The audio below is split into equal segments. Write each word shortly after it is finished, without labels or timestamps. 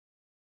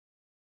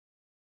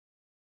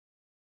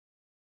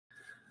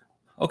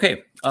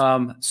Okay,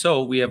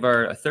 so we have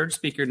our third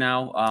speaker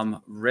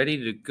now ready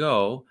to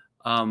go.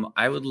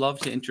 I would love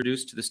to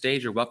introduce to the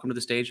stage, or welcome to the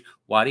stage,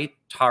 Wadii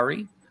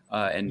Tahri.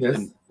 And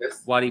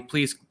Wadii,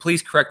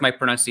 please correct my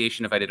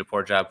pronunciation if I did a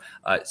poor job.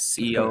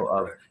 CEO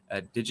of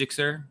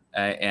DIGIXER,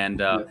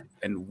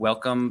 and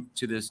welcome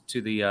to this to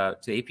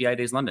API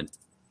Days London.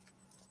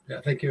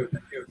 Yeah, thank you,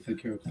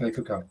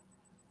 Carl.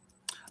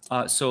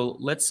 So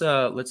let's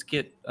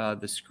get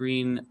the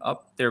screen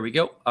up. There we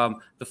go.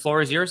 The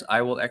floor is yours.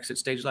 I will exit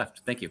stage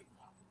left. Thank you.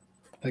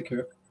 Thank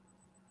you.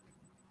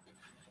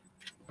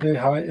 Hey,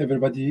 hi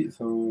everybody.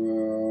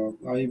 So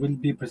I will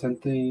be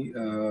presenting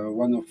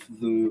one of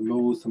the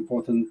most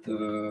important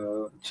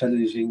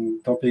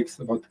challenging topics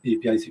about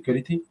API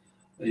security,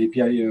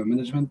 API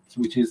management,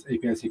 which is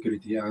API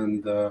security,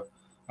 and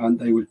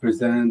I will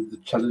present the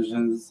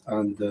challenges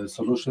and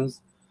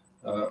solutions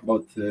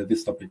about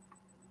this topic.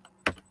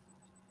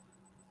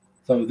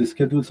 So the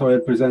schedule, so I'll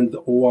present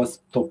the OWASP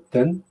top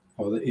 10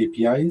 for the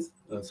APIs.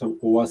 So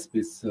OWASP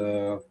is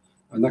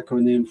an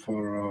acronym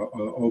for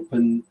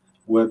Open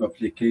Web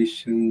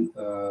Application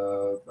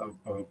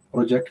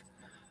Project.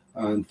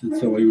 And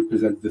so I will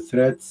present the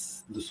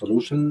threats, the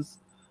solutions,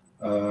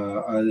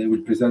 and I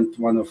will present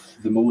one of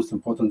the most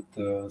important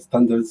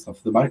standards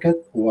of the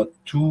market, OAuth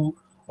 2,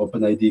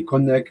 OpenID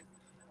Connect,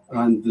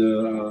 and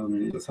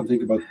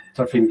something about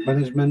traffic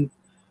management,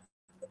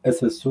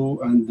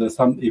 SSO, and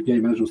some API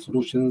management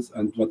solutions,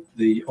 and what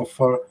they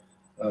offer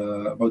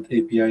about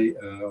API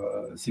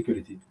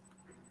security.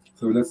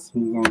 So let's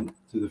move on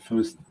to the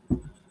first.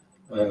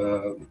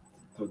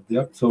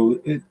 So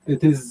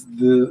it is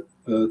the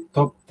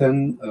top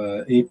 10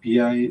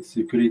 API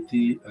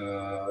security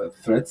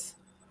threats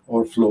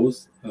or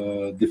flows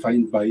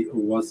defined by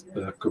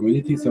OWASP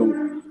community.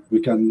 So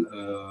we can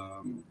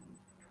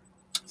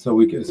so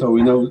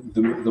we know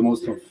the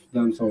most of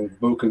them. So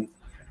broken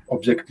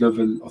object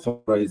level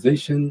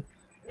authorization,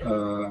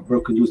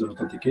 broken user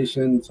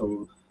authentication,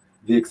 so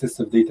the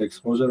excessive data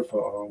exposure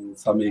for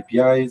some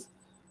APIs.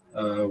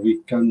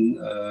 We can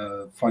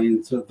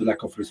find the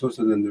lack of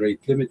resources and rate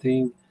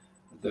limiting,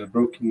 the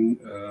broken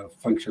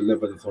function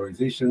level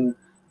authorization,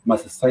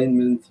 mass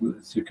assignment,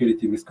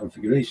 security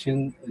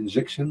misconfiguration,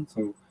 injection.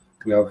 So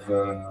we have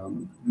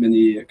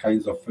many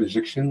kinds of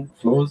injection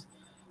flows,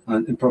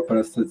 and improper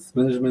assets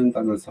management,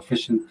 and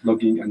insufficient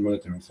logging and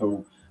monitoring.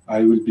 So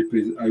I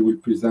will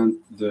present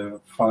the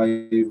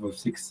 5 or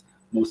 6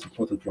 most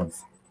important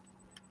ones.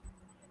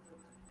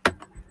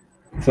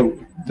 So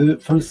the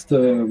first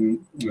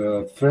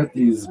threat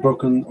is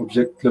broken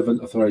object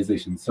level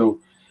authorization. So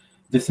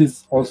this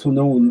is also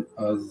known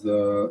as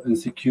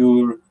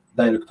insecure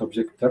direct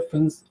object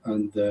reference,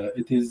 and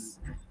it is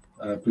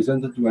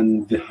presented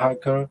when the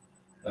hacker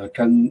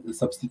can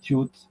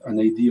substitute an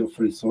ID of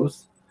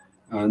resource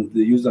and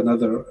use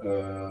another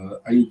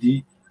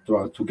ID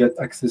to get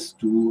access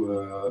to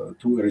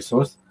a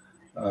resource,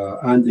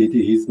 and it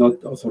is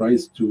not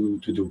authorized to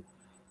do.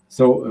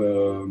 So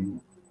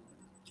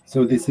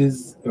so this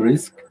is a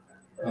risk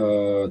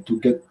to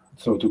get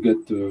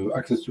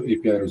access to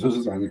API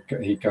resources, and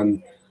he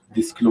can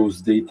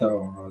disclose data,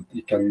 or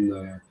he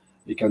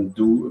can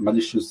do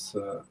malicious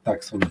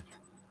attacks on it.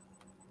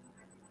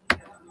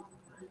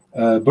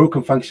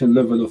 Broken function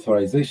level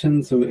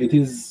authorization. So it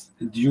is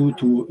due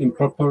to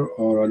improper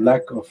or a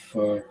lack of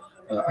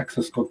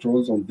access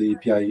controls on the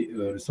API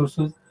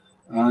resources,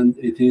 and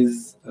it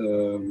is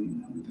the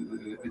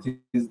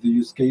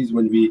use case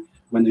when the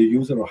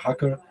user or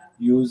hacker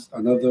use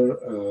another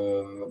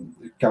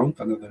account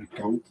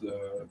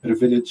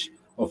privilege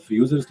of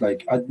users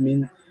like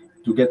admin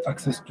to get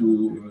access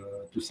to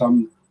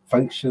some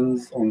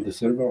functions on the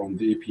server, on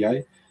the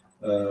API,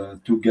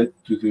 to get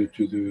to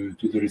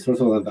the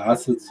resources and the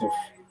assets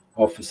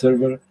of a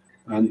server,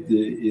 and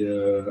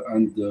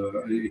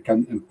it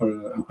can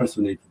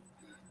impersonate.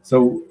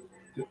 So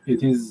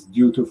it is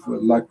due to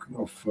lack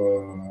of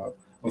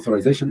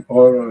authorization,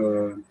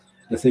 or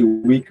let's say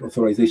weak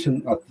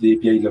authorization at the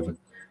API level.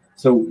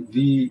 So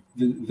the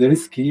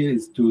risk here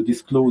is to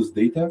disclose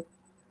data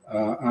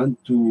and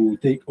to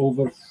take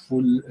over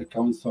full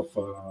accounts of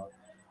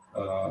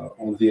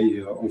on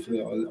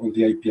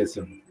the API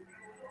server.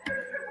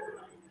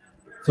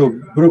 So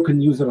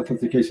broken user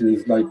authentication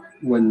is like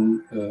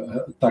when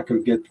attacker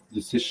get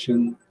the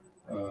session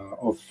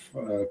of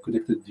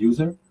connected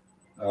user,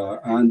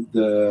 and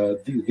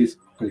this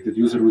connected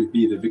user will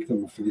be the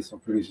victim of this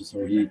operation.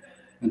 So he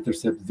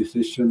intercepts the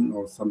session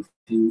or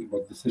something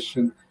about the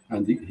session,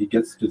 and he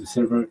gets to the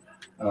server,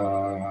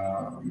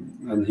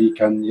 and he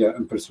can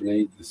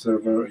impersonate the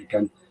server. He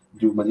can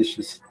do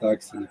malicious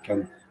attacks, and he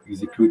can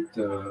execute,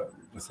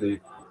 let's say,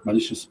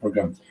 malicious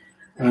programs.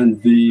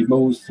 And the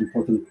most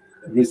important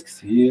risks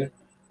here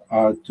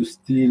are to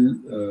steal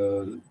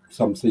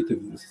some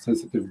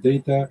sensitive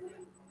data,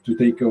 to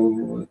take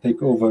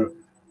over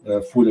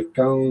full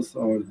accounts,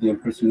 or the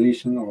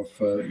impersonation of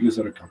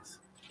user accounts.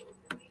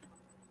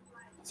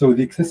 So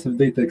the excessive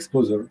data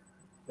exposure,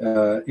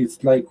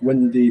 it's like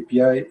when the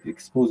API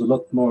exposes a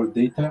lot more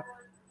data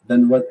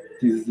then what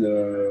is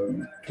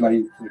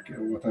client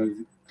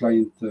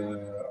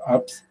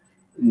apps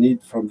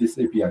need from this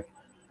API.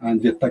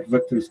 And the attack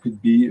vectors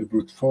could be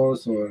brute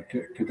force or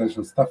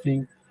credential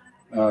stuffing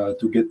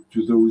to get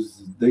to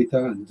those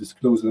data and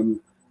disclose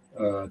them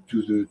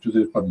to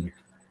the public.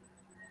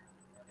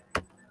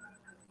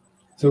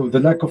 So the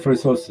lack of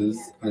resources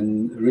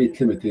and rate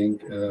limiting,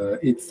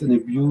 it's an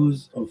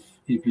abuse of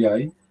an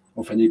API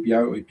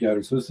or API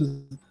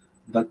resources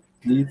that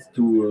leads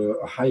to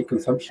a high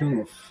consumption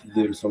of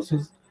the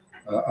resources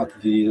at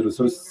the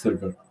resource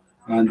server,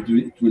 and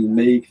it will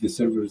make the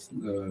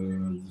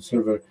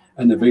server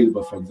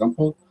unavailable, for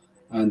example,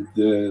 and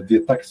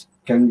the attacks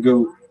can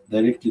go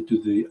directly to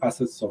the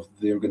assets of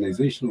the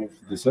organization of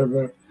the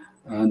server,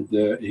 and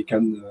he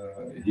can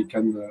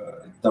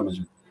damage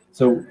it.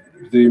 So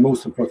the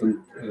most important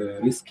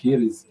risk here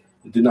is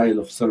denial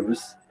of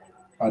service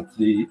at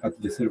the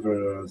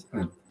server's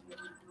end.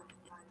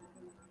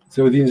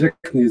 So the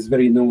injection is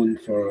very known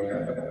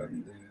for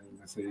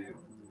let's say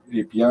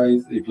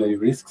API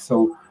risks.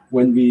 So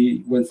when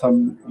the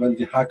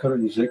hacker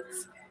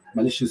injects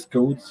malicious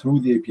code through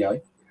the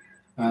API,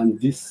 and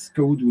this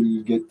code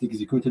will get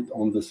executed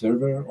on the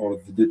server or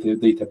the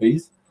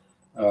database,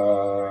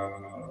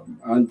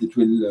 and it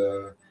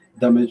will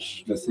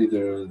damage, let's say,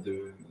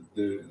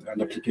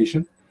 an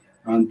application.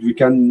 And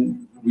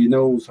we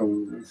know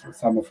some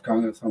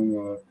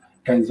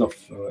kinds of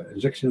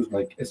injections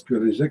like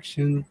SQL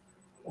injection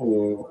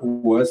or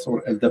OS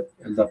or LDAP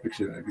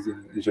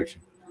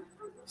injection.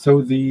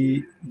 So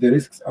the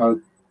risks are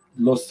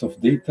loss of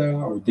data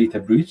or data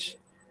breach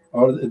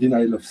or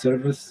denial of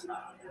service.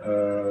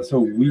 So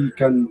we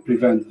can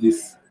prevent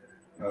this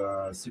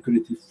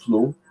security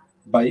flow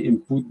by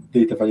input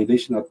data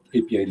validation at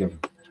API level.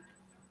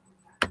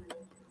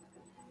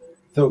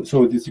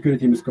 So the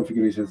security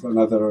misconfiguration is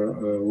another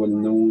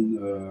well-known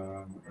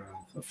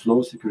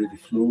security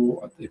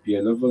flow at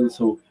API level.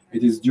 So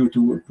it is due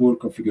to a poor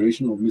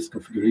configuration or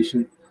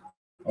misconfiguration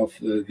of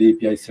the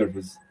API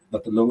servers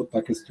that allow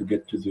attackers to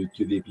get to the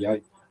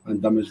API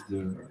and damage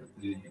the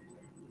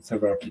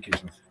server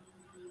applications.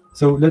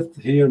 So let's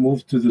here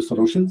move to the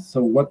solutions.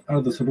 So what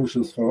are the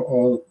solutions for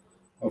all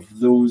of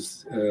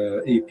those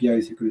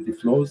API security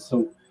flows?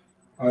 So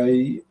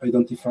I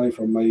identify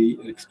from my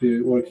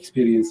work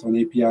experience on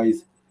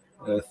APIs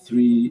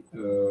three,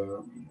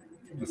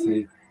 let's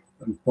say,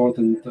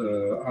 important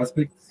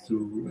aspects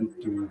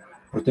to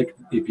protect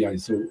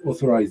APIs. So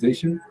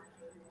authorization,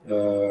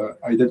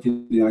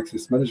 identity and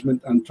access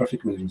management, and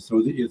traffic management.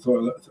 So the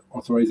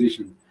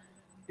authorization,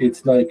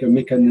 it's like a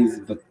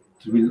mechanism that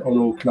will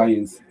allow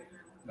clients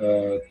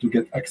to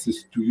get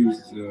access to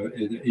use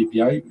the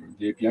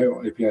API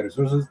or API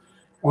resources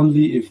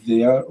only if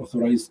they are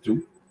authorized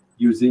to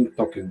using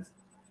tokens.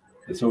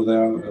 So they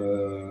are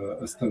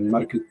the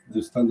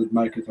standard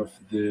market of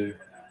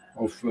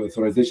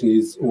authorization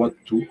is OAuth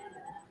 2.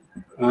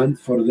 And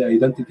for the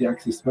identity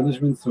access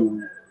management, so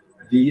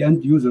the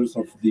end users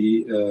of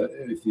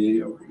if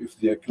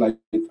the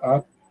client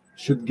app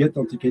should get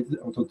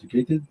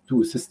authenticated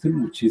to a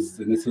system which is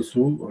an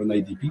SSO or an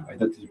IDP,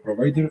 identity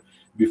provider,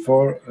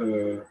 before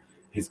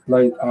his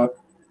client app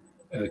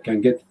can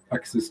get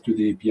access to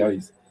the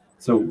APIs.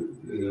 So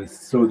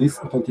this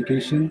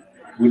authentication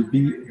will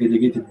be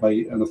delegated by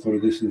an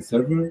authorization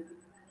server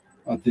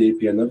at the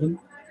API level,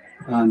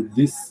 and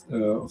this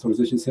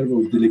authorization server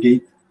will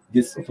delegate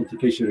this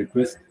authentication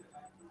request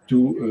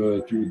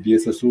to the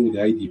SSO, the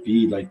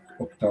IDP, like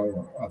Okta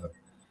or other.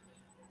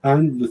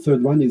 And the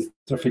third one is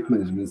traffic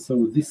management.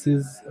 So this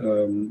is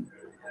a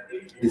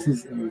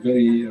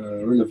very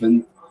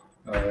relevant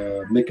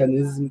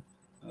mechanism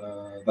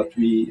that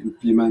we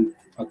implement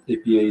at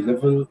API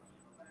level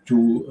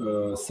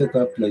to set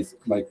up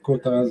like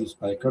quotas or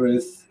spike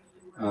arrests,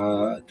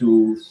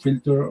 to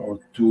filter or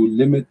to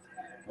limit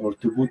or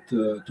to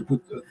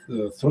put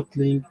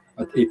throttling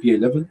at API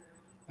level,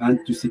 and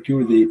to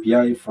secure the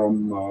API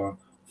from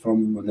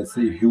let's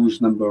say a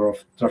huge number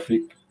of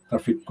traffic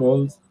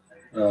calls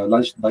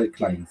launched by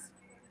clients.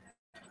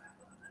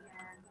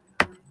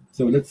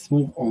 So let's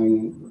move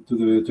on to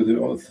the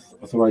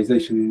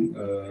authorization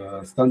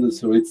standard.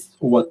 So it's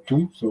OAuth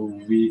 2. So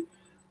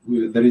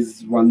there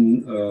is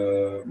one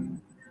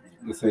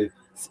let's say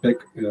spec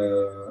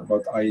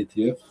about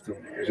IETF, so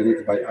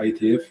generated by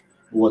IETF.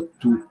 OAuth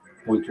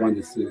 2.1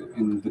 is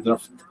in the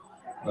draft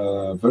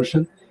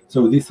version.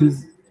 So this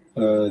is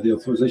the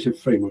authorization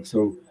framework.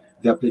 So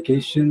the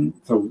application,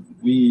 so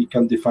we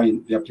can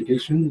define the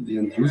application, the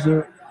end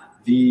user,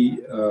 the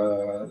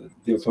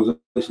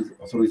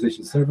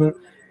authorization server,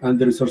 and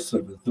the resource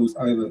server. Those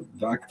are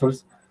the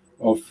actors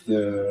of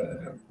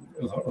the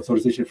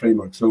authorization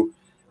framework. So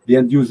the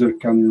end user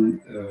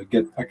can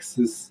get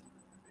access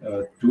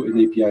to an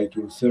API,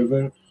 to a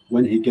server,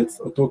 when he gets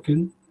a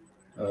token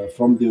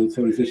from the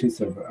authorization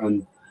server,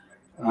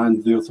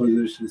 and the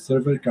authorization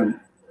server can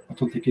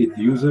authenticate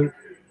the user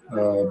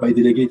by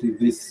delegating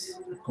this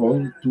call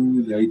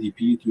to the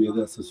IDP, to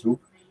the SSO.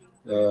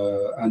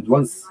 And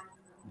once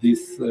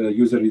this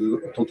user is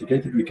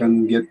authenticated, we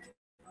can get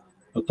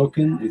a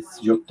token. It's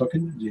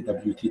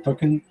JWT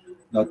token,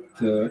 that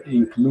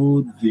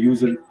include the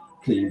user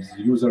claims,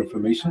 user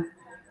information,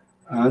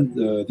 and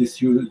this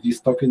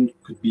token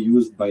could be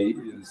used by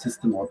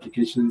system or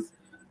applications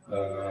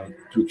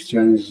to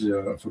exchange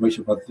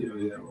information about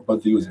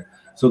the user.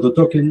 So the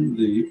token,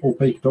 the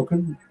opaque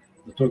token,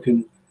 the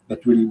token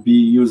that will be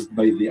used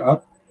by the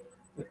app,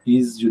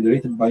 is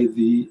generated by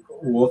the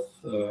auth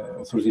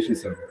authorization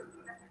server.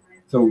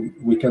 So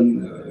we can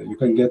you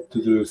can get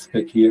to the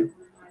spec here.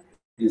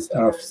 Is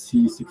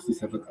RFC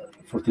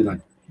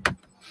 6749.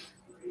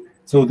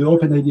 So the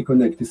OpenID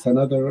Connect is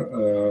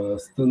another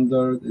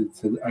standard.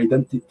 It's an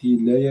identity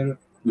layer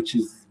which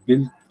is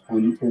built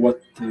on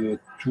OAuth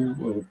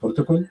 2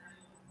 protocol,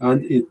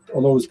 and it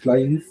allows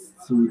clients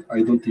to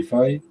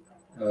identify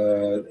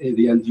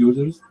the end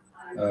users,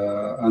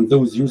 and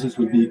those users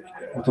will be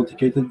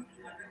authenticated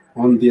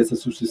on the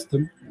SSO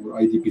system or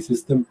IDP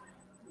system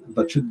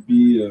that should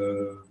be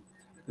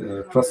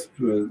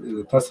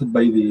trusted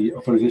by the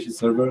authorization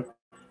server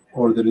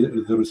or the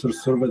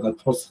resource server that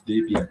hosts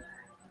the API.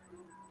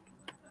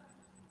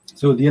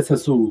 So the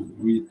SSO,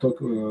 we talk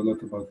a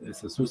lot about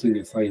SSO,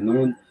 single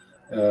sign-on.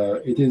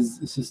 It is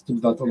a system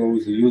that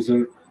allows the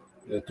user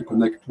to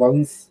connect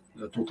once,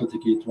 to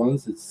authenticate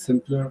once. It's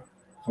simpler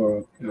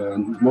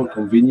and more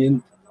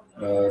convenient,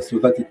 so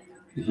that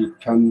he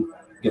can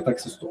get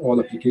access to all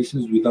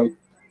applications without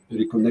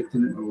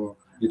reconnecting or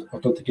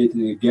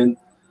authenticating again.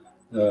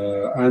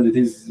 And it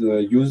is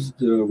used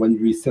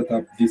when we set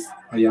up this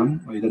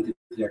IAM, Identity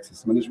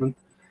Access Management,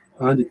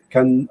 and it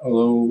can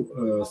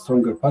allow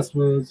stronger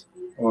passwords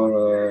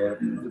or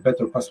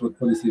better password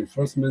policy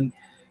enforcement.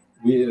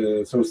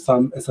 So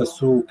some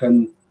SSO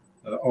can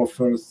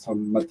offer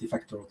some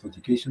multi-factor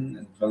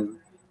authentication.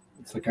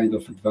 It's a kind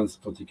of advanced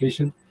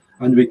authentication,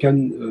 and we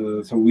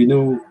can. So we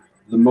know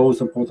the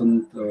most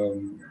important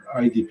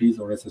IDPs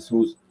or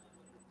SSOs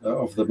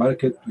of the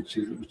market, which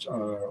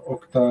are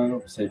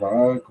Okta,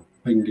 CyberArk,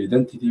 Ping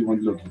Identity,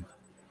 OneLogin.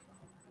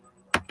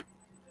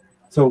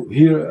 So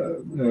here,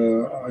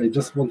 I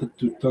just wanted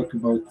to talk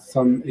about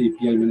some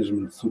API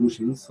management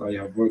solutions. I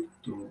have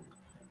worked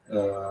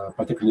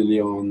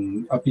particularly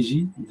on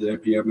APG, the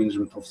API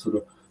management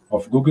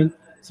of Google.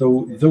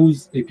 So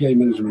those API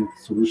management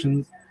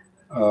solutions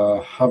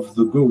have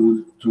the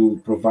goal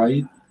to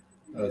provide,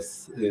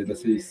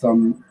 let's say,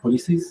 some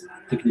policies,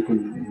 technical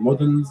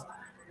models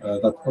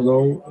that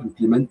allow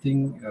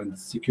implementing and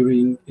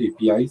securing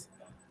APIs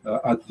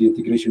at the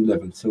integration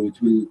level. So it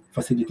will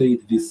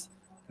facilitate this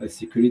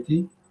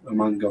security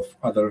among of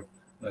other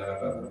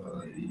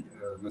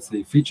let's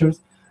say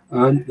features,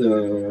 and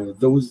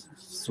those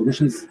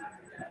solutions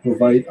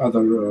provide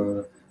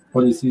other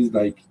policies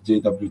like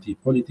JWT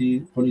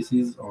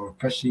policies or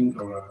caching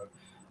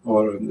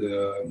or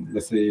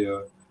let's say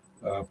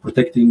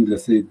protecting,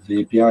 let's say,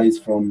 the APIs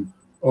from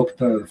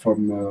Okta,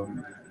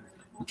 from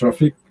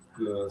traffic,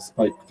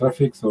 spike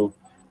traffic. So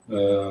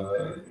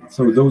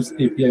those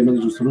API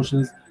management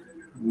solutions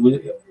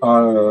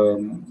are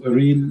a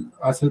real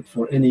asset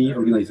for any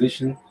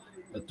organization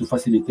to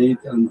facilitate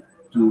and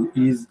to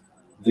ease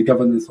the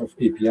governance of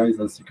APIs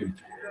and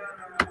security.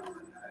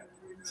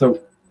 So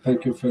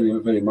thank you very,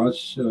 very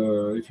much.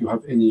 If you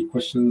have any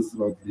questions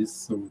about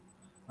this,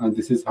 and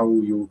this is how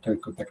you can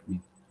contact me.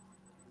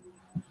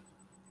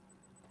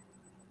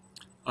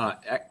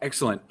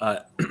 Excellent.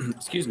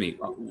 Excuse me,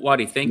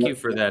 Wadii. Thank you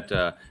for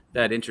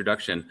that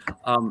introduction.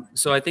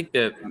 So I think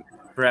that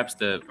perhaps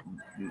the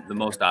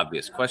most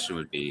obvious question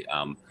would be,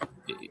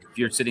 if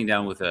you're sitting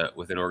down with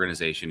an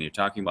organization, you're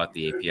talking about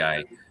the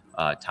API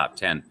top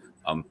 10.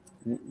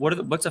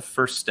 What's a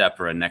first step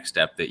or a next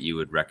step that you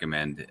would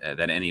recommend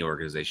that any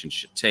organization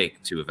should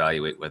take to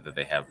evaluate whether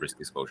they have risk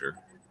exposure?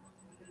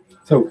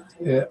 So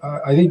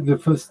I think the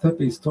first step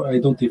is to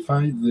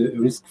identify the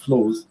risk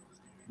flows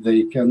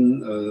they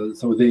can.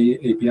 So the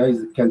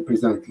APIs can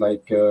present,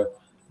 like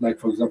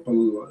for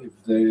example, if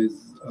there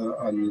is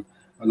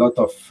a lot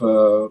of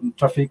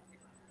traffic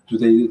to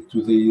the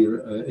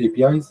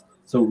APIs,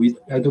 so we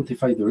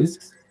identify the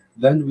risks.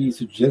 Then we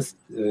suggest,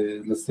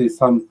 let's say,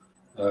 some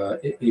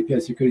API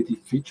security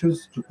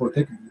features to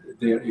protect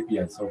their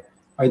API. So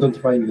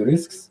identifying the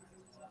risks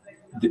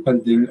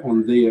depending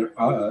on their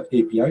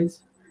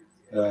APIs,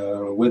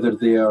 whether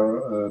they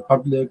are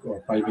public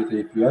or private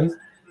APIs,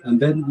 and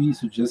then we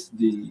suggest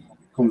the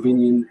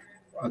convenient,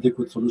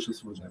 adequate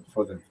solutions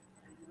for them.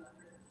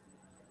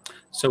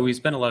 So we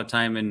spent a lot of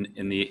time in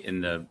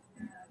the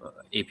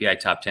API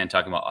top 10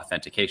 talking about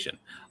authentication.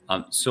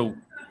 So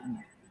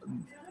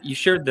you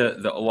shared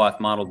the OAuth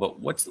model, but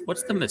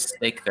what's the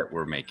mistake that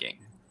we're making?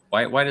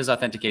 Why does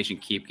authentication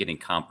keep getting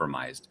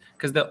compromised?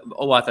 Because the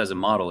OAuth as a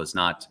model is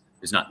not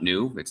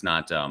new. It's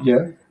not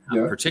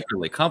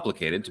particularly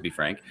complicated, to be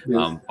frank.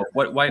 Yes.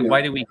 But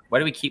why do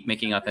we keep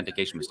making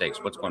authentication mistakes?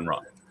 What's going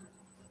wrong?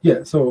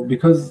 Yeah. So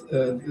because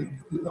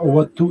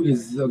OAuth 2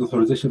 is an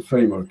authorization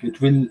framework, it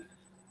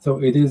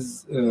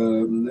is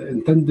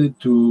intended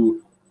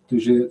to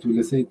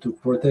let's say to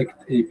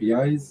protect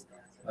APIs,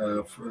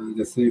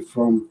 let's say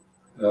from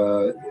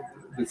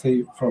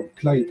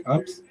client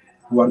apps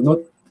who are not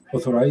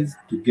authorized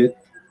to get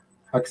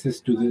access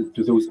to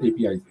those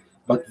APIs.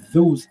 but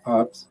those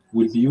apps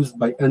will be used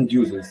by end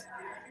users,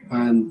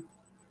 and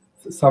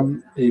some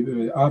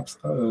apps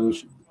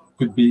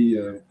could be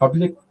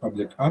public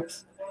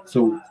apps.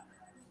 So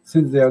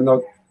since they are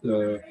not,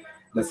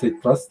 let's say,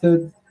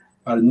 trusted,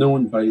 are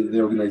known by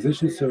the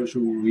organization, so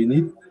we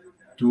need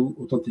to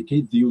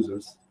authenticate the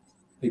users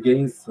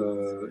against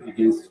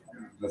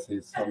let's say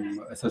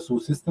some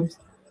SSO systems,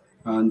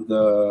 and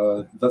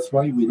that's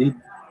why we need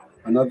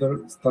another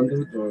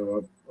standard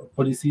or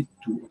policy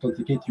to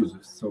authenticate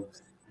users. So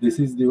this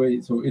is the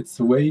way. So it's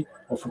a way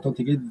of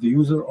authenticating the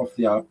user of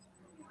the app.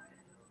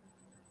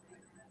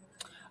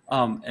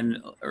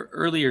 And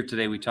earlier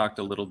today, we talked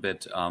a little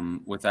bit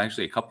with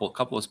actually a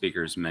couple of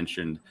speakers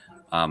mentioned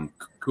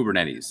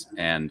Kubernetes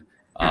and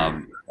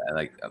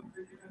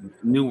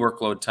new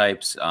workload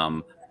types.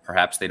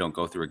 Perhaps they don't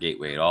go through a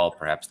gateway at all.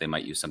 Perhaps they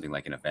might use something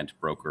like an event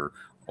broker,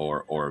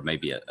 or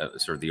maybe a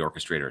sort of the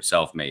orchestrator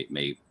itself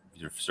may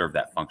serve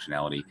that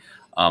functionality.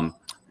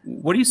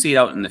 What do you see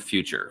out in the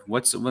future?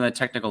 What's when the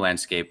technical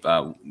landscape,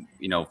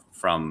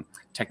 from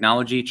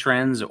technology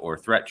trends or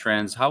threat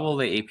trends? How will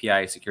the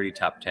API security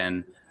top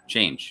 10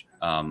 change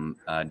down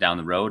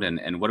the road,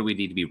 and what do we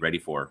need to be ready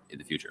for in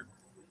the future?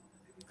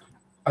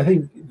 I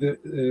think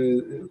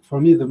for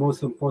me the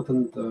most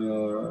important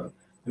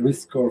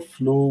risk or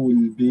flow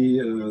will be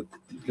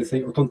let's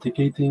say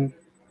authenticating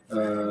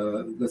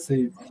let's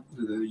say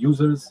the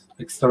users,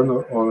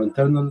 external or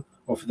internal,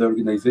 of the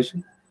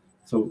organization.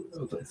 So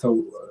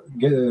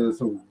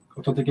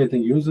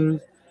authenticating users.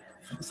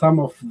 Some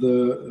of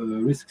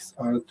the risks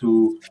are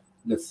to,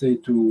 let's say,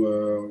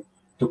 to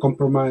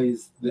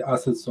compromise the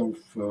assets of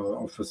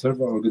a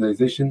server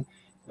organization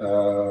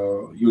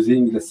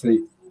using, let's say,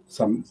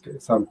 some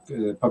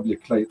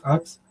public client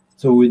apps.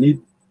 So we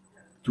need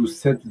to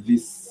set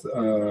this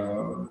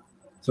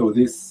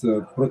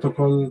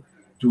protocol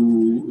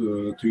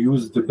to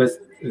use the best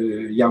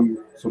YAM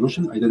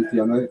solution, identity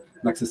and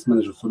access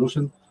manager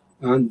solution,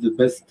 and the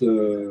best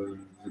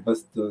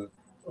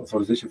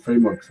authorization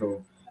framework.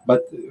 So,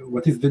 but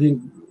what is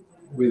dealing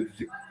with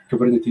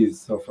Kubernetes?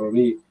 So for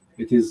me,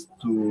 it is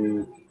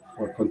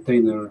for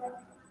container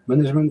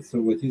management.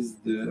 So what is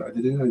I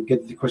didn't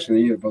get the question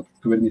here about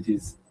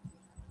Kubernetes.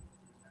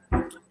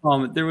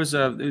 There was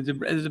a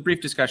brief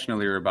discussion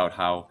earlier about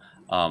how,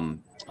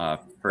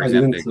 for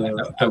example,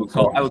 I would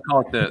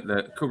call it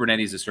the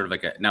Kubernetes is sort of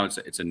like now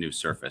it's a new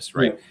surface,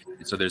 right? Yeah.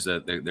 And so there's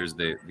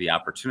the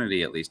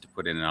opportunity at least to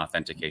put in an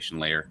authentication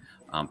layer,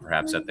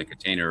 perhaps at the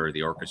container or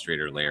the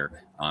orchestrator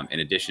layer,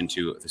 in addition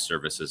to the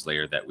services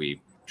layer that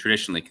we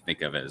traditionally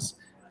think of as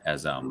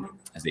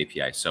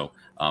API. So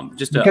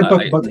just we can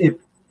talk about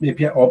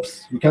API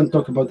ops. We can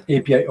talk about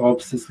API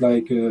ops. It's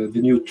like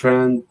the new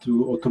trend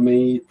to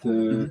automate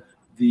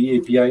the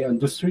API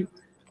industry,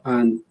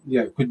 and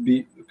yeah, it could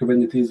be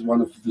Kubernetes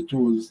one of the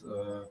tools,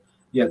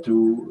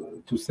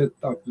 to set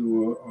up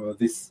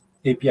this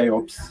API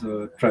ops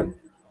trend.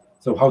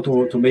 So how to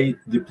automate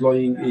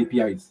deploying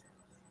APIs.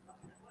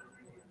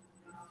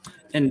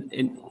 And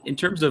in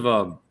terms of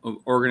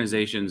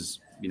organizations,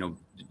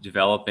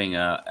 developing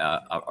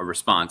a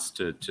response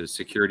to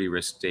security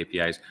risks to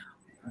APIs,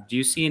 do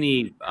you see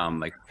any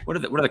what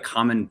are the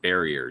common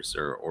barriers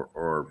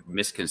or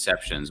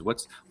misconceptions?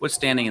 What's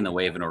standing in the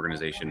way of an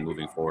organization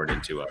moving forward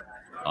into a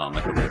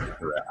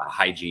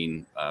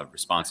hygiene,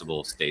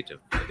 responsible state of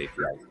API?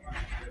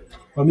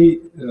 For me,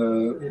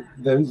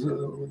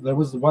 there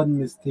was one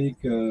mistake,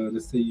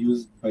 let's say,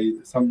 used by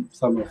some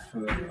of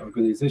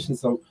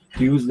organizations. So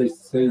to use, let's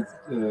say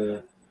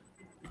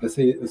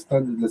a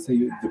standard, let's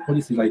say the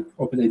policy like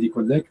OpenID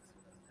Connect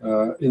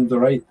in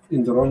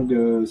the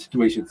wrong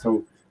situation.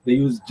 So they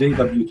use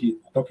JWT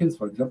tokens,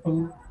 for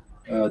example,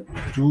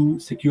 to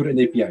secure an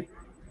API.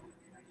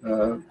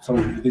 So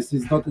this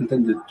is not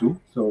intended to.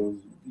 So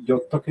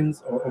your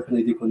tokens or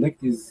OpenID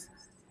Connect is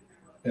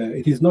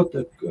it is not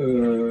a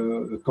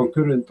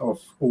concurrent of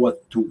OAuth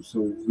 2,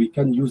 so we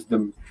can use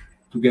them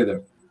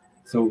together.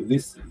 So I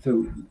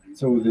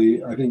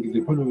think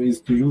the problem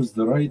is to use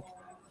the right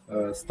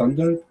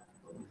standard,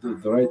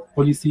 the right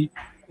policy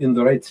in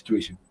the right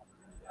situation.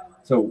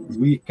 So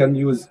we can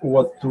use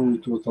OAuth 2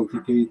 to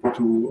authenticate,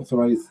 to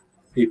authorize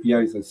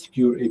APIs and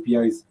secure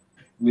APIs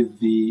with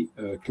the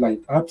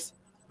client apps,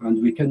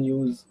 and we can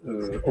use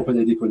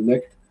OpenID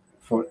Connect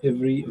for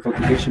every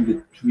authentication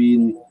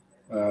between,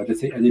 let's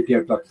say, an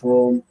API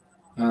platform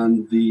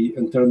and the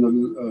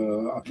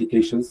internal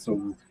applications,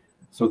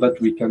 so that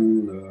we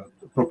can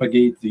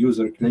propagate the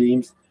user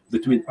claims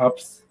between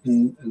apps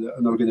in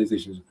an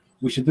organization.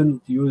 We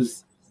shouldn't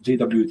use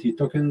JWT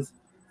tokens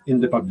in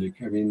the public,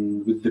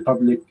 with the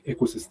public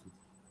ecosystem.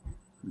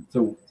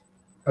 So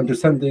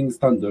understanding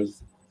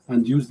standards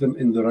and use them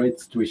in the right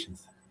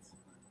situations.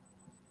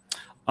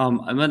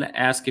 I'm going to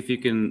ask if you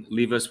can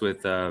leave us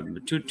with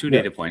two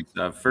data points.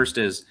 First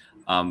is,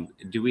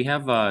 do we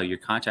have your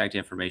contact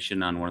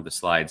information on one of the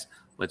slides?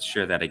 Let's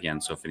share that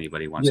again. So if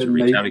anybody wants to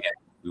reach out again,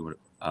 we would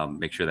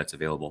make sure that's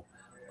available.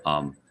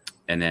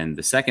 And then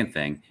the second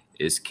thing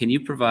is, can you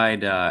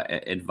provide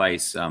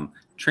advice,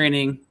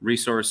 training,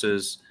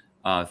 resources,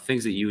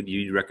 things that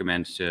you'd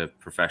recommend to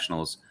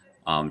professionals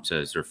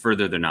to sort of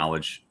further their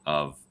knowledge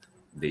of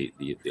the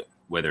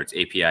whether it's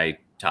API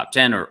top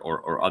 10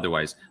 or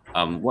otherwise.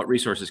 What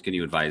resources can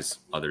you advise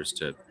others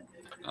to?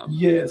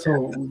 Yeah,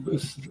 so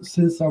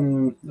since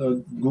I'm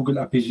Google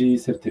APG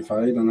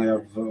certified and I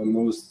have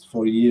almost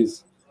 4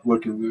 years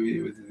working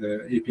with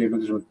the API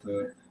management,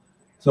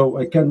 so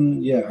I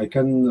can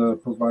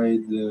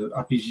provide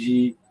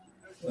APG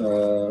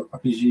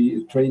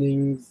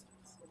trainings,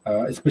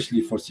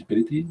 especially for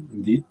security,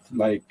 indeed,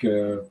 like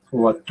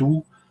OAuth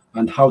 2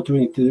 and how to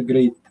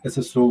integrate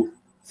SSO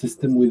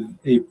system with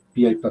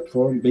API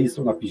platform based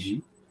on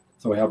APG.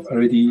 So I have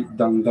already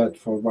done that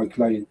for one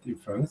client in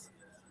France.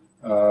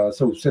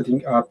 So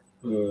setting up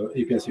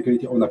API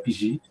security on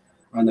APG,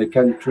 and I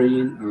can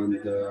train and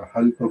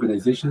help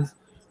organizations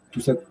to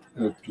set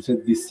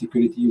this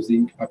security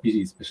using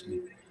APG,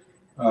 especially.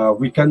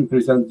 We can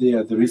present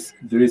the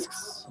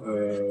risks,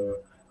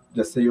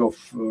 let's say of.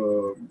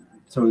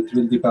 So it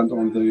will depend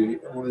on the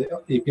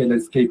API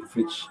landscape of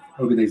each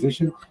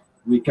organization.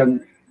 We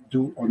can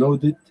do an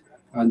audit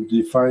and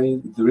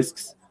define the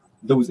risks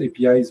those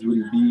APIs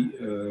will be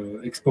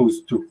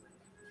exposed to.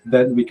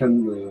 Then we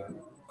can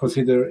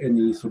consider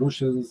any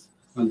solutions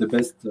and the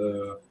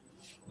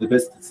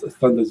best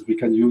standards we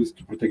can use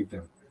to protect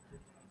them.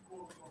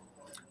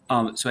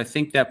 So I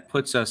think that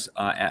puts us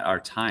at our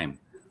time.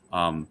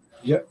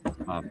 Yeah.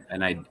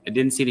 And I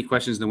didn't see any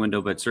questions in the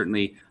window, but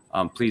certainly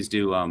please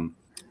do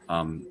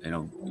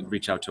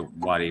reach out to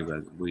Wadii.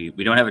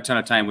 We don't have a ton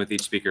of time with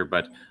each speaker,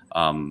 but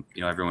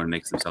everyone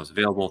makes themselves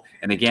available.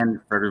 And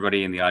again, for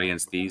everybody in the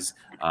audience, these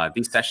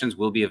sessions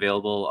will be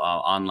available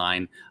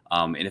online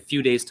in a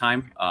few days'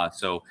 time.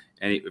 So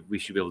we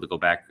should be able to go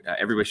back.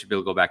 Everybody should be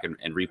able to go back and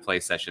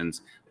replay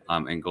sessions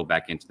and go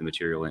back into the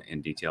material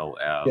in detail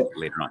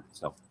later on.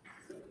 So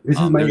this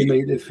is my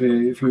email if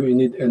you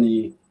need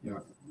any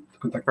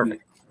contact.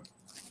 Perfect.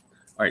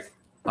 All right.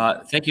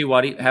 Thank you,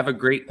 Wadii. Have a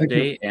great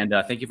day, and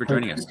thank you for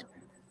joining us.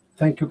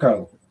 Thank you,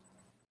 Carl.